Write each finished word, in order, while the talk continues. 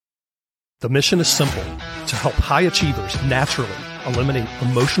The mission is simple: to help high achievers naturally eliminate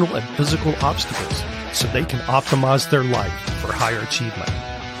emotional and physical obstacles so they can optimize their life for higher achievement.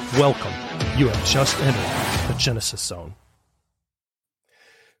 Welcome. You have just entered the Genesis Zone.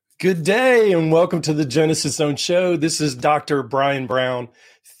 Good day and welcome to the Genesis Zone show. This is Dr. Brian Brown.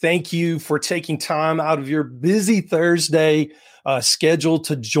 Thank you for taking time out of your busy Thursday schedule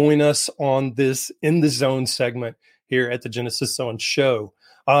to join us on this In the Zone segment here at the Genesis Zone show.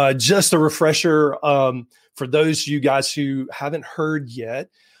 Just a refresher for those of you guys who haven't heard yet,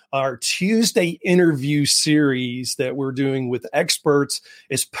 our Tuesday interview series that we're doing with experts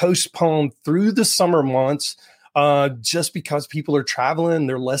is postponed through the summer months just because people are traveling,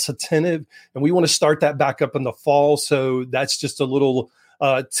 they're less attentive, and we want to start that back up in the fall. So that's just a little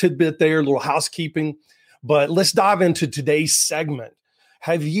tidbit there, a little housekeeping. But let's dive into today's segment.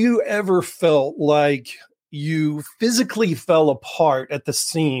 Have you ever felt like you physically fell apart at the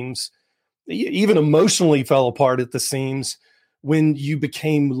seams, even emotionally fell apart at the seams when you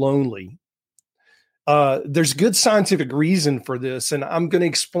became lonely? There's good scientific reason for this, and I'm going to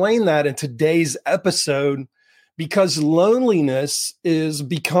explain that in today's episode because loneliness is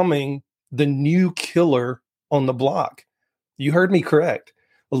becoming the new killer on the block. You heard me correct.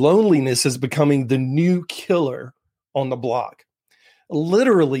 Loneliness is becoming the new killer on the block.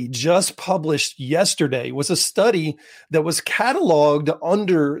 Literally just published yesterday was a study that was cataloged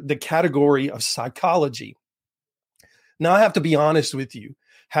under the category of psychology. Now, I have to be honest with you.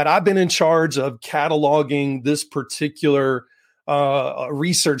 Had I been in charge of cataloging this particular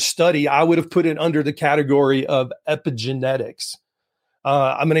research study, I would have put it under the category of epigenetics.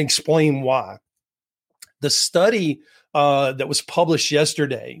 I'm going to explain why. The study that was published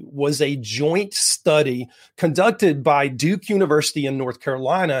yesterday was a joint study conducted by Duke University in North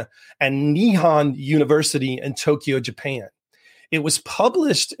Carolina and Nihon University in Tokyo, Japan. It was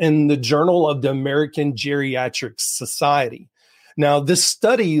published in the Journal of the American Geriatric Society. Now, this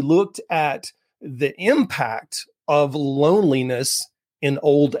study looked at the impact of loneliness in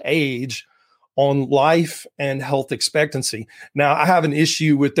old age on life and health expectancy. Now, I have an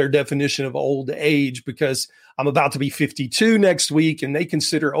issue with their definition of old age because I'm about to be 52 next week, and they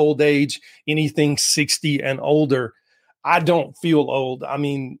consider old age anything 60 and older. I don't feel old. I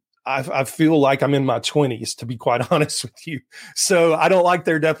mean, I feel like I'm in my 20s, to be quite honest with you. So I don't like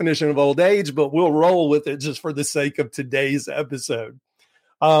their definition of old age, but we'll roll with it just for the sake of today's episode.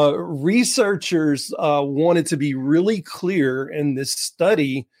 Researchers wanted to be really clear in this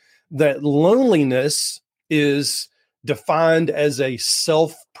study that loneliness is defined as a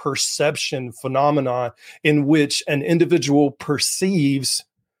self-perception phenomenon in which an individual perceives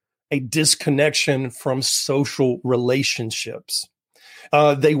a disconnection from social relationships.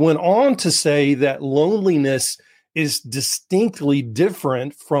 They went on to say that loneliness is distinctly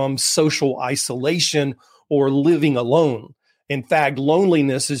different from social isolation or living alone. In fact,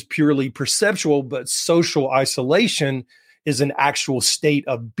 loneliness is purely perceptual, but social isolation is an actual state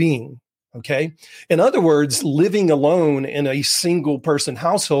of being. Okay. In other words, living alone in a single person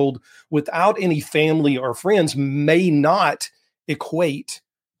household without any family or friends may not equate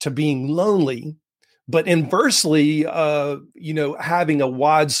to being lonely, but inversely, having a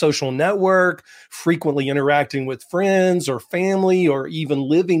wide social network, frequently interacting with friends or family, or even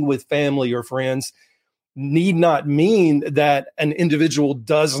living with family or friends need not mean that an individual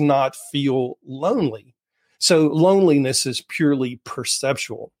does not feel lonely. So loneliness is purely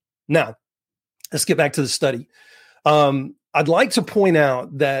perceptual. Now, let's get back to the study. I'd like to point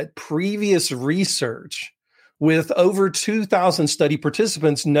out that previous research with over 2,000 study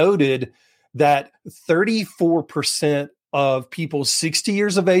participants noted that 34% of people 60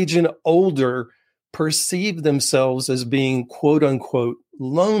 years of age and older perceive themselves as being quote unquote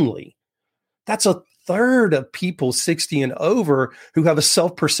lonely. That's a third of people 60 and over who have a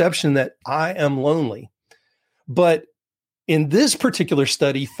self-perception that I am lonely. But in this particular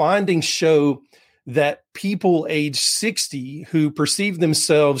study, findings show that people age 60 who perceive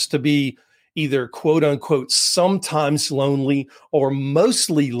themselves to be either quote unquote sometimes lonely or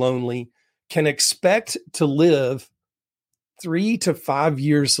mostly lonely can expect to live 3 to 5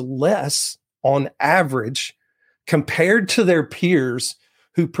 years less on average compared to their peers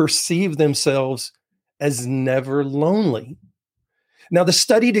who perceive themselves as never lonely. Now, the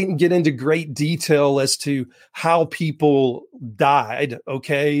study didn't get into great detail as to how people died.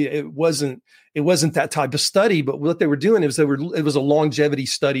 Okay, it wasn't that type of study. But what they were doing is it was a longevity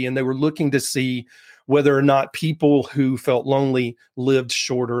study, and they were looking to see whether or not people who felt lonely lived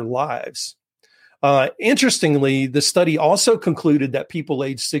shorter lives. Interestingly, the study also concluded that people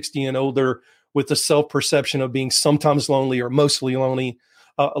age 60 and older with the self-perception of being sometimes lonely or mostly lonely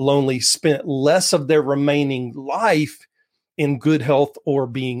lonely spent less of their remaining life in good health or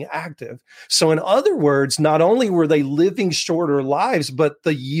being active. So in other words, not only were they living shorter lives, but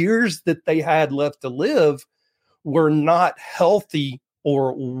the years that they had left to live were not healthy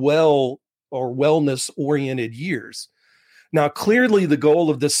or wellness oriented years. Now, clearly the goal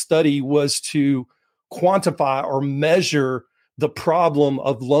of this study was to quantify or measure the problem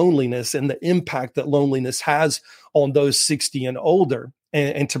of loneliness and the impact that loneliness has on those 60 and older,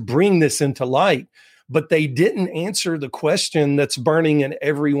 and to bring this into light. But they didn't answer the question that's burning in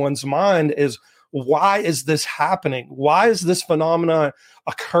everyone's mind is, why is this happening? Why is this phenomenon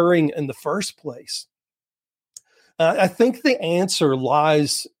occurring in the first place? I think the answer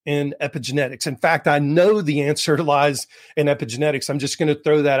lies in epigenetics. In fact, I know the answer lies in epigenetics. I'm just going to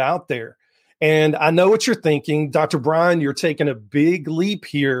throw that out there. And I know what you're thinking. Dr. Brian, you're taking a big leap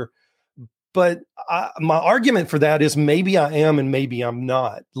here. But my argument for that is maybe I am and maybe I'm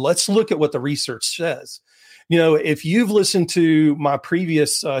not. Let's look at what the research says. You know, if you've listened to my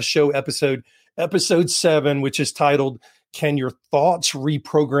previous show episode 7, which is titled, Can Your Thoughts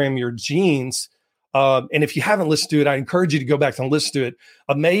Reprogram Your Genes? And if you haven't listened to it, I encourage you to go back and listen to it.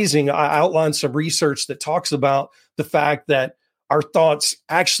 Amazing. I outlined some research that talks about the fact that our thoughts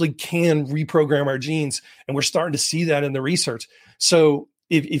actually can reprogram our genes. And we're starting to see that in the research. So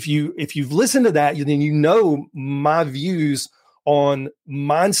if you've listened to that, then you know my views on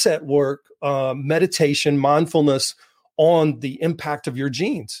mindset work, meditation, mindfulness on the impact of your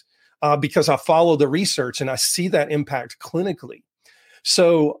genes, because I follow the research and I see that impact clinically.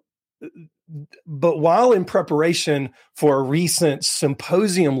 So, but while in preparation for a recent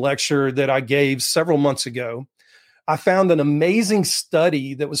symposium lecture that I gave several months ago, I found an amazing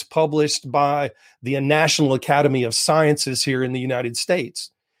study that was published by the National Academy of Sciences here in the United States.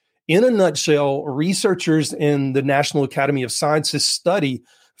 In a nutshell, researchers in the National Academy of Sciences study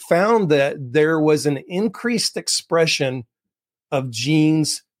found that there was an increased expression of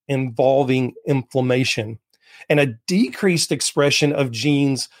genes involving inflammation and a decreased expression of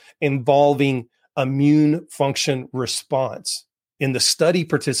genes involving immune function response in the study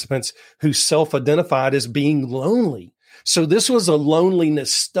participants who self-identified as being lonely. So this was a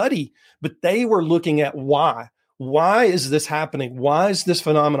loneliness study, but they were looking at why. Why is this happening? Why is this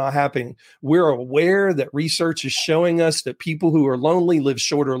phenomenon happening? We're aware that research is showing us that people who are lonely live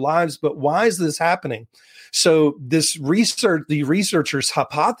shorter lives, but why is this happening? So the researchers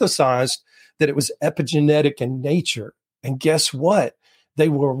hypothesized that it was epigenetic in nature. And guess what? They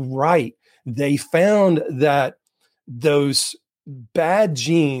were right. They found that those bad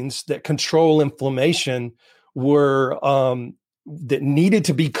genes that control inflammation were that needed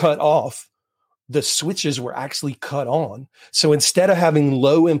to be cut off. The switches were actually cut on. So instead of having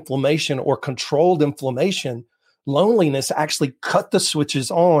low inflammation or controlled inflammation, loneliness actually cut the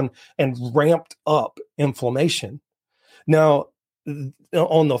switches on and ramped up inflammation. Now,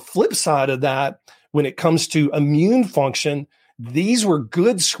 on the flip side of that, when it comes to immune function, these were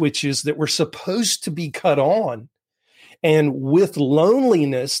good switches that were supposed to be cut on. And with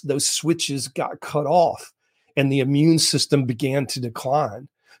loneliness, those switches got cut off and the immune system began to decline.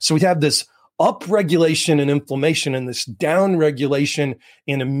 So we have this upregulation in inflammation and this downregulation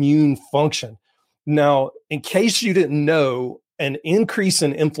in immune function. Now, in case you didn't know, an increase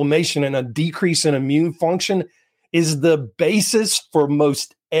in inflammation and a decrease in immune function is the basis for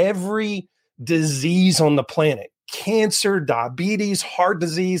most every disease on the planet. Cancer, diabetes, heart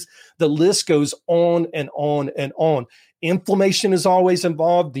disease, the list goes on and on and on. Inflammation is always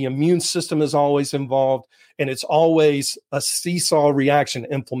involved. The immune system is always involved. And it's always a seesaw reaction.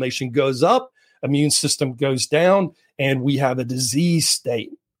 Inflammation goes up, immune system goes down, and we have a disease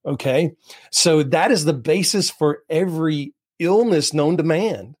state. Okay. So that is the basis for every illness known to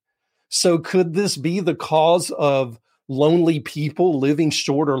man. So could this be the cause of lonely people living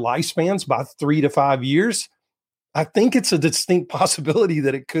shorter lifespans by 3 to 5 years? I think it's a distinct possibility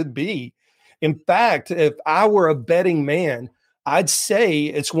that it could be. In fact, if I were a betting man, I'd say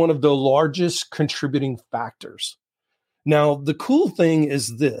it's one of the largest contributing factors. Now, the cool thing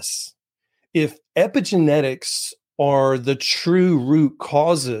is this: if epigenetics are the true root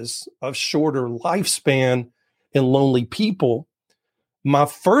causes of shorter lifespan in lonely people, my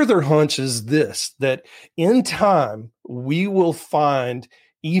further hunch is this, that in time, we will find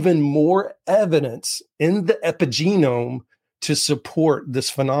even more evidence in the epigenome to support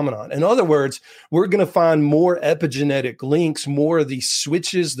this phenomenon. In other words, we're going to find more epigenetic links, more of these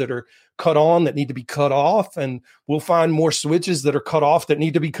switches that are cut on that need to be cut off, and we'll find more switches that are cut off that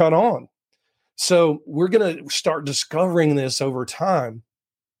need to be cut on. So we're going to start discovering this over time.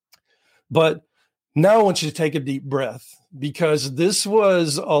 But now I want you to take a deep breath. because this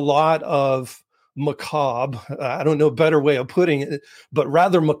was a lot of macabre. I don't know a better way of putting it, but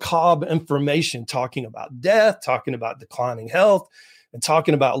rather macabre information, talking about death, talking about declining health, and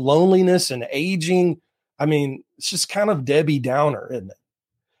talking about loneliness and aging. I mean, it's just kind of Debbie Downer, isn't it?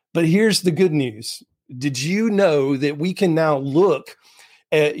 But here's the good news. Did you know that we can now look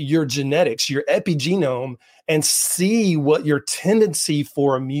at your genetics, your epigenome, and see what your tendency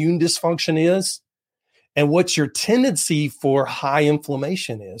for immune dysfunction is and what your tendency for high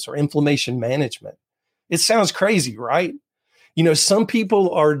inflammation is, or inflammation management? It sounds crazy, right? You know, some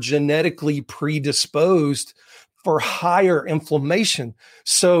people are genetically predisposed for higher inflammation.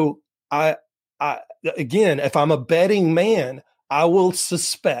 So I again, if I'm a betting man, I will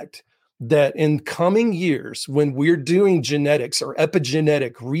suspect that in coming years, when we're doing genetics or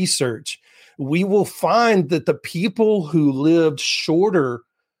epigenetic research, we will find that the people who lived shorter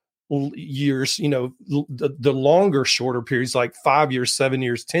years, you know, the longer, shorter periods, like 5 years, 7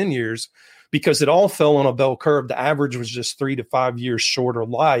 years, 10 years, because it all fell on a bell curve. The average was just 3 to 5 years shorter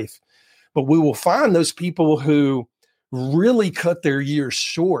life. But we will find those people who really cut their years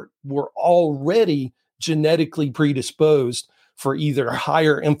short were already genetically predisposed for either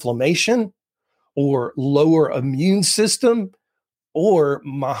higher inflammation or lower immune system, or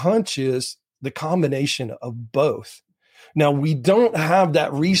my hunch is the combination of both. Now, we don't have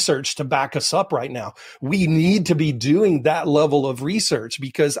that research to back us up right now. We need to be doing that level of research,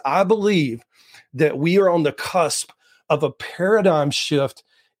 because I believe that we are on the cusp of a paradigm shift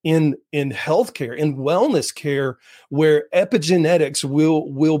in healthcare, in wellness care, where epigenetics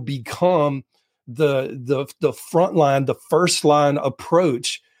will become the front line, the first line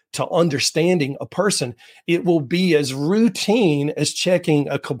approach to understanding a person. It will be as routine as checking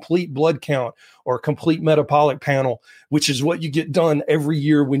a complete blood count or a complete metabolic panel, which is what you get done every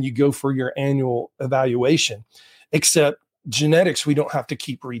year when you go for your annual evaluation. Except genetics, we don't have to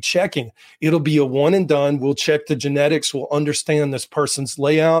keep rechecking. It'll be a one and done. We'll check the genetics. We'll understand this person's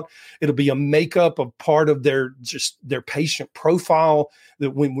layout. It'll be a makeup of part of their patient profile,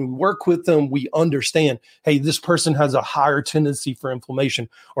 that when we work with them, we understand, hey, this person has a higher tendency for inflammation,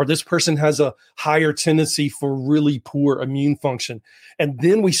 or this person has a higher tendency for really poor immune function. And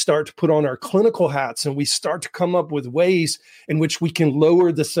then we start to put on our clinical hats, and we start to come up with ways in which we can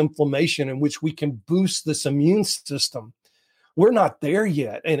lower this inflammation, in which we can boost this immune system. We're not there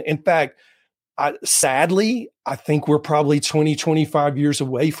yet. And in fact, sadly, I think we're probably 20, 25 years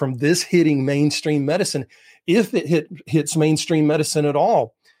away from this hitting mainstream medicine, if it hits mainstream medicine at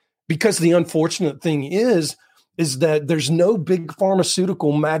all. Because the unfortunate thing is that there's no big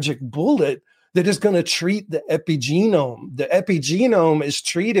pharmaceutical magic bullet that is going to treat the epigenome. The epigenome is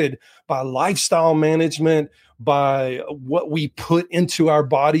treated by lifestyle management, by what we put into our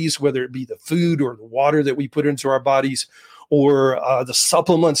bodies, whether it be the food or the water that we put into our bodies, or the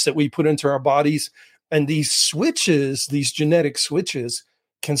supplements that we put into our bodies. And these switches, these genetic switches,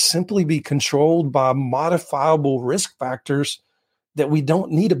 can simply be controlled by modifiable risk factors that we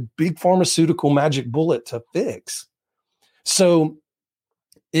don't need a big pharmaceutical magic bullet to fix. So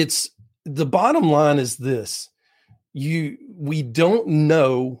the bottom line is this: we don't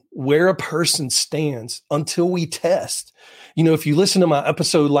know where a person stands until we test. You know, if you listen to my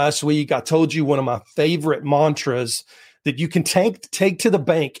episode last week, I told you one of my favorite mantras that you can take to the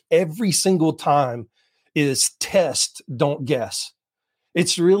bank every single time is test, don't guess.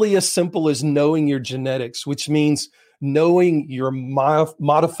 It's really as simple as knowing your genetics, which means knowing your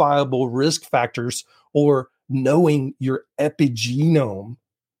modifiable risk factors, or knowing your epigenome.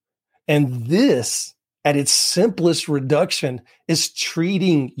 And this, at its simplest reduction, is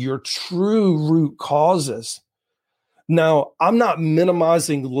treating your true root causes. Now, I'm not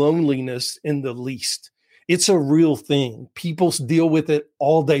minimizing loneliness in the least. It's a real thing. People deal with it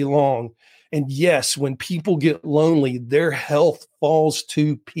all day long. And yes, when people get lonely, their health falls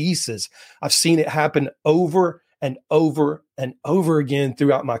to pieces. I've seen it happen over and over and over again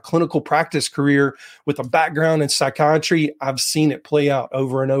throughout my clinical practice career. With a background in psychiatry, I've seen it play out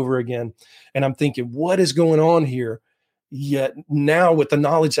over and over again. And I'm thinking, what is going on here? Yet now, with the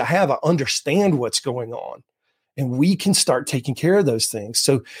knowledge I have, I understand what's going on. And we can start taking care of those things.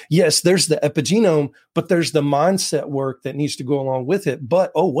 So yes, there's the epigenome, but there's the mindset work that needs to go along with it.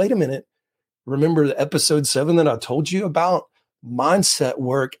 But, oh, wait a minute. Remember the episode 7 that I told you about? Mindset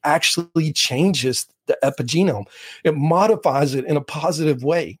work actually changes the epigenome. It modifies it in a positive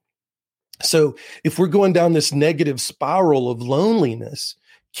way. So if we're going down this negative spiral of loneliness,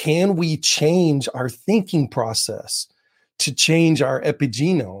 can we change our thinking process to change our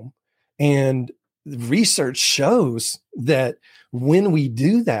epigenome? And research shows that when we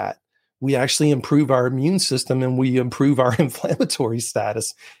do that, we actually improve our immune system and we improve our inflammatory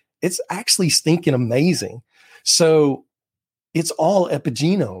status. It's actually stinking amazing. So it's all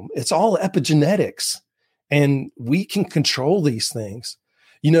epigenome. It's all epigenetics. And we can control these things.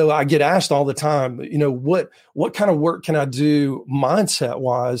 I get asked all the time, what kind of work can I do mindset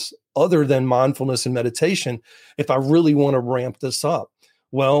wise other than mindfulness and meditation if I really want to ramp this up?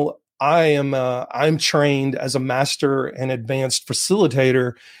 Well, I'm trained as a master and advanced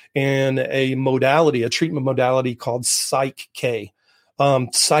facilitator in a treatment modality called Psych-K.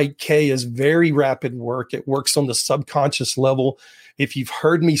 Psych-K is very rapid work. It works on the subconscious level. If you've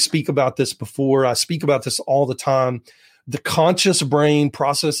heard me speak about this before, I speak about this all the time. The conscious brain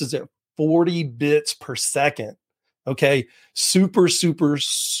processes at 40 bits per second. Okay. Super, super,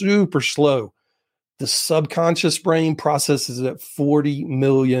 super slow. The subconscious brain processes at 40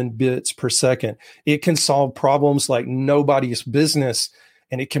 million bits per second. It can solve problems like nobody's business,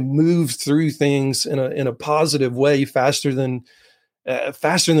 and it can move through things in a positive way faster than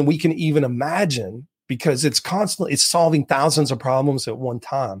we can even imagine, because it's solving thousands of problems at one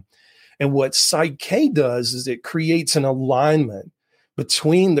time. And what Psych-K does is it creates an alignment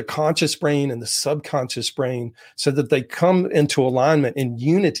between the conscious brain and the subconscious brain so that they come into alignment in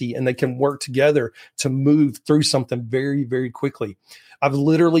unity and they can work together to move through something very, very quickly. I've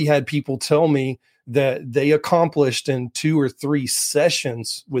literally had people tell me that they accomplished in 2 or 3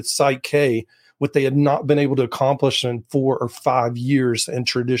 sessions with Psych-K what they had not been able to accomplish in 4 or 5 years in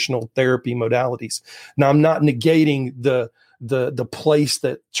traditional therapy modalities. Now, I'm not negating the place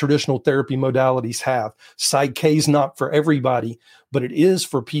that traditional therapy modalities have. Psych-K is not for everybody, but it is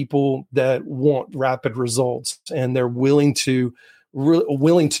for people that want rapid results and they're willing to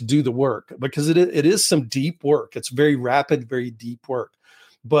do the work, because it is some deep work. It's very rapid, very deep work.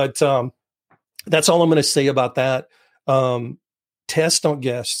 But that's all I'm going to say about that. Test, don't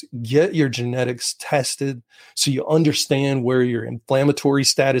guess. Get your genetics tested so you understand where your inflammatory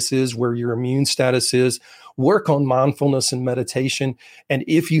status is, where your immune status is. Work on mindfulness and meditation. And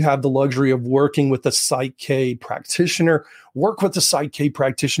if you have the luxury of working with a Psych-K practitioner, work with the Psych-K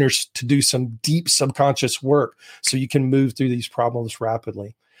practitioners to do some deep subconscious work so you can move through these problems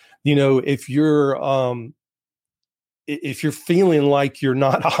rapidly. If you're feeling like you're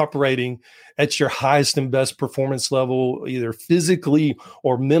not operating at your highest and best performance level, either physically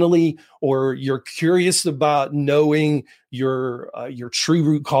or mentally, or you're curious about knowing your true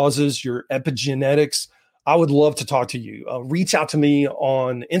root causes, your epigenetics, I would love to talk to you. Reach out to me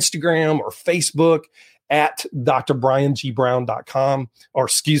on Instagram or Facebook at drbriangBrown.com, or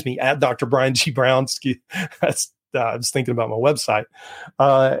excuse me, at drbriangBrown. I was thinking about my website,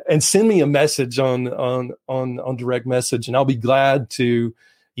 and send me a message on direct message, and I'll be glad to,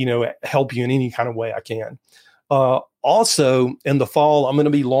 help you in any kind of way I can. Also, in the fall, I'm going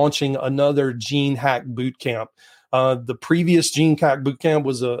to be launching another Gene Hack Bootcamp. The previous Gene Hack Bootcamp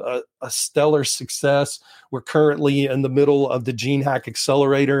was a stellar success. We're currently in the middle of the Gene Hack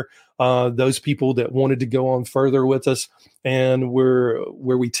Accelerator. Those people that wanted to go on further with us, and where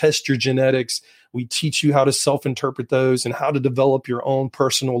we test your genetics. We teach you how to self-interpret those and how to develop your own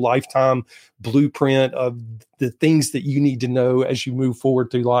personal lifetime blueprint of the things that you need to know as you move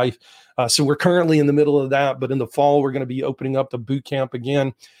forward through life. So we're currently in the middle of that, but in the fall, we're going to be opening up the boot camp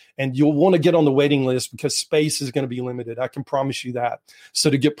again. And you'll want to get on the waiting list because space is going to be limited. I can promise you that. So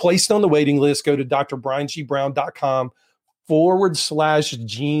to get placed on the waiting list, go to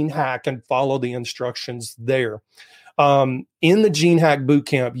drbriangBrown.com/Gene Hack and follow the instructions there. In the Gene Hack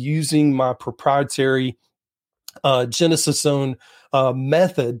Bootcamp, using my proprietary Genesis Zone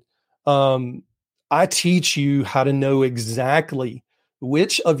method, I teach you how to know exactly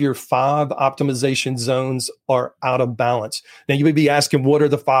which of your 5 optimization zones are out of balance. Now, you may be asking, what are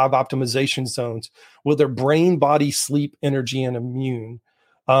the 5 optimization zones? Well, they're brain, body, sleep, energy, and immune.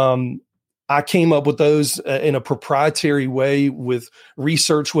 I came up with those in a proprietary way with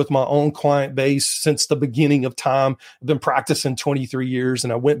research with my own client base since the beginning of time. I've been practicing 23 years,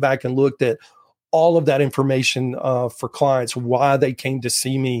 and I went back and looked at all of that information for clients, why they came to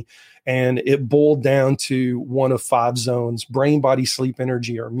see me. And it boiled down to one of 5 zones: brain, body, sleep,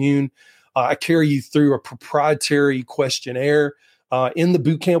 energy, or immune. I carry you through a proprietary questionnaire. In the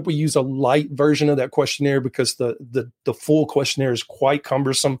bootcamp, we use a light version of that questionnaire because the full questionnaire is quite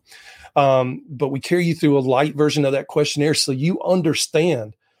cumbersome. But we carry you through a light version of that questionnaire so you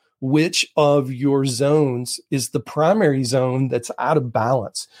understand which of your zones is the primary zone that's out of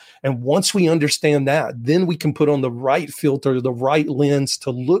balance. And once we understand that, then we can put on the right filter, the right lens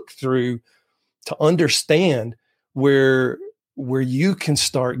to look through to understand where you can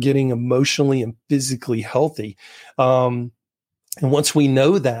start getting emotionally and physically healthy. And once we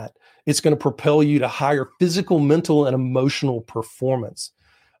know that, It's going to propel you to higher physical, mental, and emotional performance.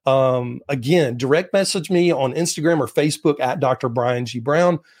 Again, direct message me on Instagram or Facebook at Dr. Brian G.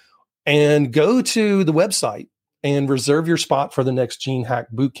 Brown, and go to the website and reserve your spot for the next Gene Hack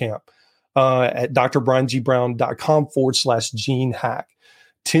Bootcamp at drbriangbrowncom/Gene Hack.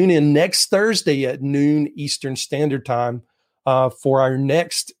 Tune in next Thursday at noon Eastern Standard Time for our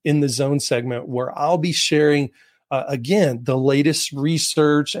next In the Zone segment, where I'll be sharing, again, the latest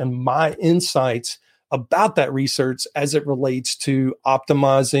research and my insights about that research as it relates to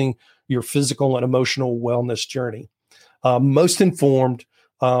optimizing your physical and emotional wellness journey. Most informed,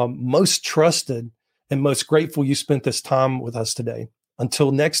 most trusted, and most grateful you spent this time with us today.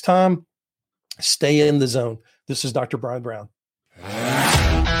 Until next time, stay in the zone. This is Dr. Brian Brown.